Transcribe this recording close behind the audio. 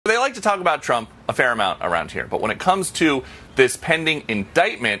like to talk about Trump a fair amount around here, but when it comes to this pending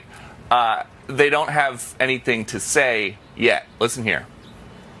indictment, they don't have anything to say yet. Listen here.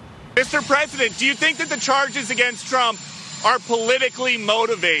 Mr. President, do you think that the charges against Trump are politically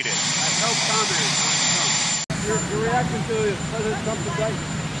motivated? No comment. Your reaction to President Trump's indictment?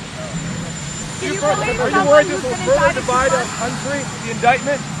 Are you worried this will further divide our country, the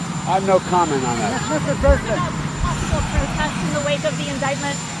indictment? I have no comment on that. Mr. President. Possible protests in the wake of the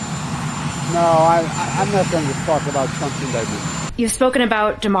indictment? No, I'm not going to talk about Trump's indictment. You've spoken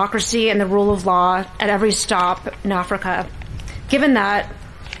about democracy and the rule of law at every stop in Africa. Given that,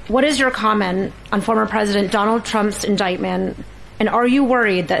 what is your comment on former President Donald Trump's indictment, and are you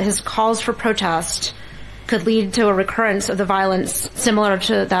worried that his calls for protest could lead to a recurrence of the violence similar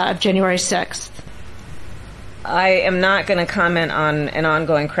to that of January 6th? I am not going to comment on an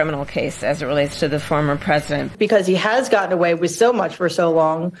ongoing criminal case as it relates to the former president. Because he has gotten away with so much for so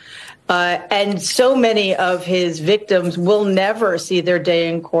long, and so many of his victims will never see their day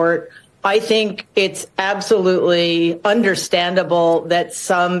in court. I think it's absolutely understandable that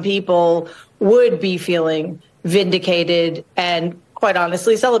some people would be feeling vindicated and, quite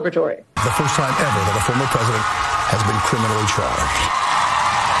honestly, celebratory. The first time ever that a former president has been criminally charged.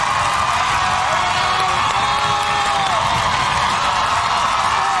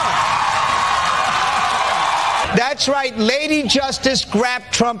 That's right. Lady Justice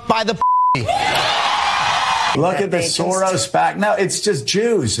grabbed Trump by the Look at the Soros back. No, it's just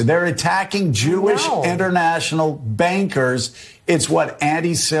Jews. They're attacking Jewish international bankers. It's what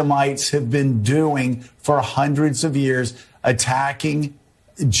anti-Semites have been doing for hundreds of years, attacking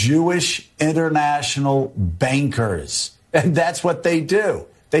Jewish international bankers. And that's what they do.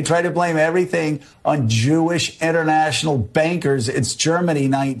 They try to blame everything on Jewish international bankers. It's Germany,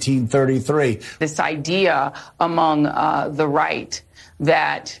 1933. This idea among the right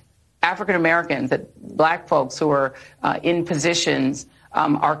that African Americans, that black folks who are in positions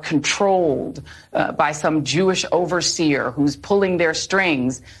are controlled by some Jewish overseer who's pulling their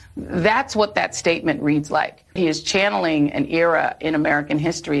strings. That's what that statement reads like. He is channeling an era in American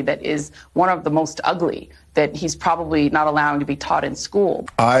history that is one of the most ugly, that he's probably not allowing to be taught in school.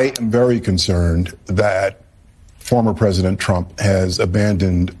 I am very concerned that former President Trump has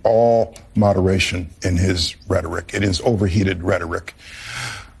abandoned all moderation in his rhetoric. It is overheated rhetoric.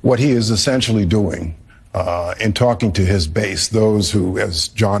 What he is essentially doing in talking to his base, those who, as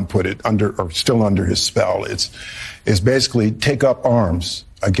John put it, are still under his spell, is basically take up arms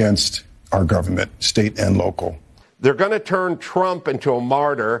against our government, state and local. They're going to turn Trump into a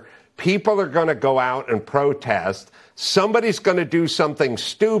martyr. People are going to go out and protest. Somebody's going to do something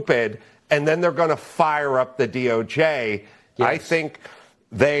stupid, and then they're going to fire up the DOJ. Yes. I think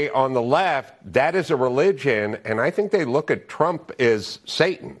they, on the left, that is a religion, and I think they look at Trump as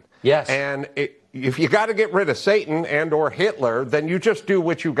Satan. Yes. And if you got to get rid of Satan and or Hitler, then you just do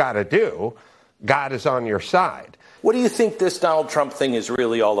what you got to do. God is on your side. What do you think this Donald Trump thing is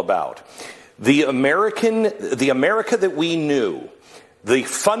really all about? The America that we knew, the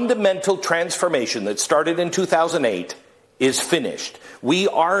fundamental transformation that started in 2008 is finished. We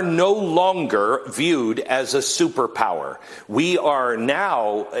are no longer viewed as a superpower. We are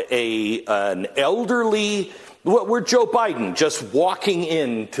now an elderly, we're Joe Biden just walking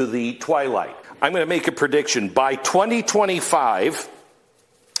into the twilight. I'm going to make a prediction. By 2025,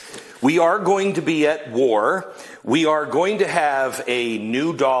 we are going to be at war. We are going to have a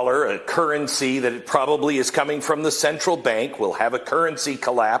new dollar, a currency that probably is coming from the central bank. We'll have a currency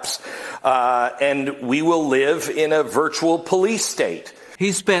collapse, and we will live in a virtual police state.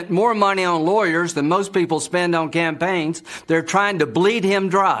 He spent more money on lawyers than most people spend on campaigns. They're trying to bleed him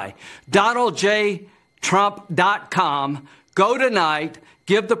dry. DonaldJTrump.com. Go tonight.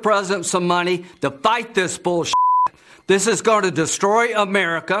 Give the president some money to fight this bullshit. This is going to destroy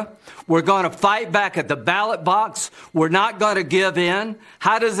America. We're going to fight back at the ballot box. We're not going to give in.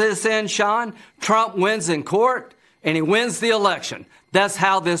 How does this end, Sean? Trump wins in court, and he wins the election. That's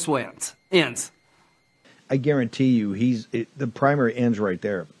how this ends. I guarantee you, the primary ends right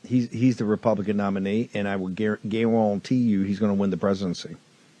there. He's the Republican nominee, and I will guarantee you he's going to win the presidency.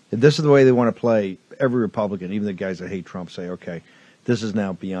 If this is the way they want to play, every Republican, even the guys that hate Trump, say, okay, this is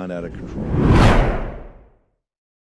now beyond out of control.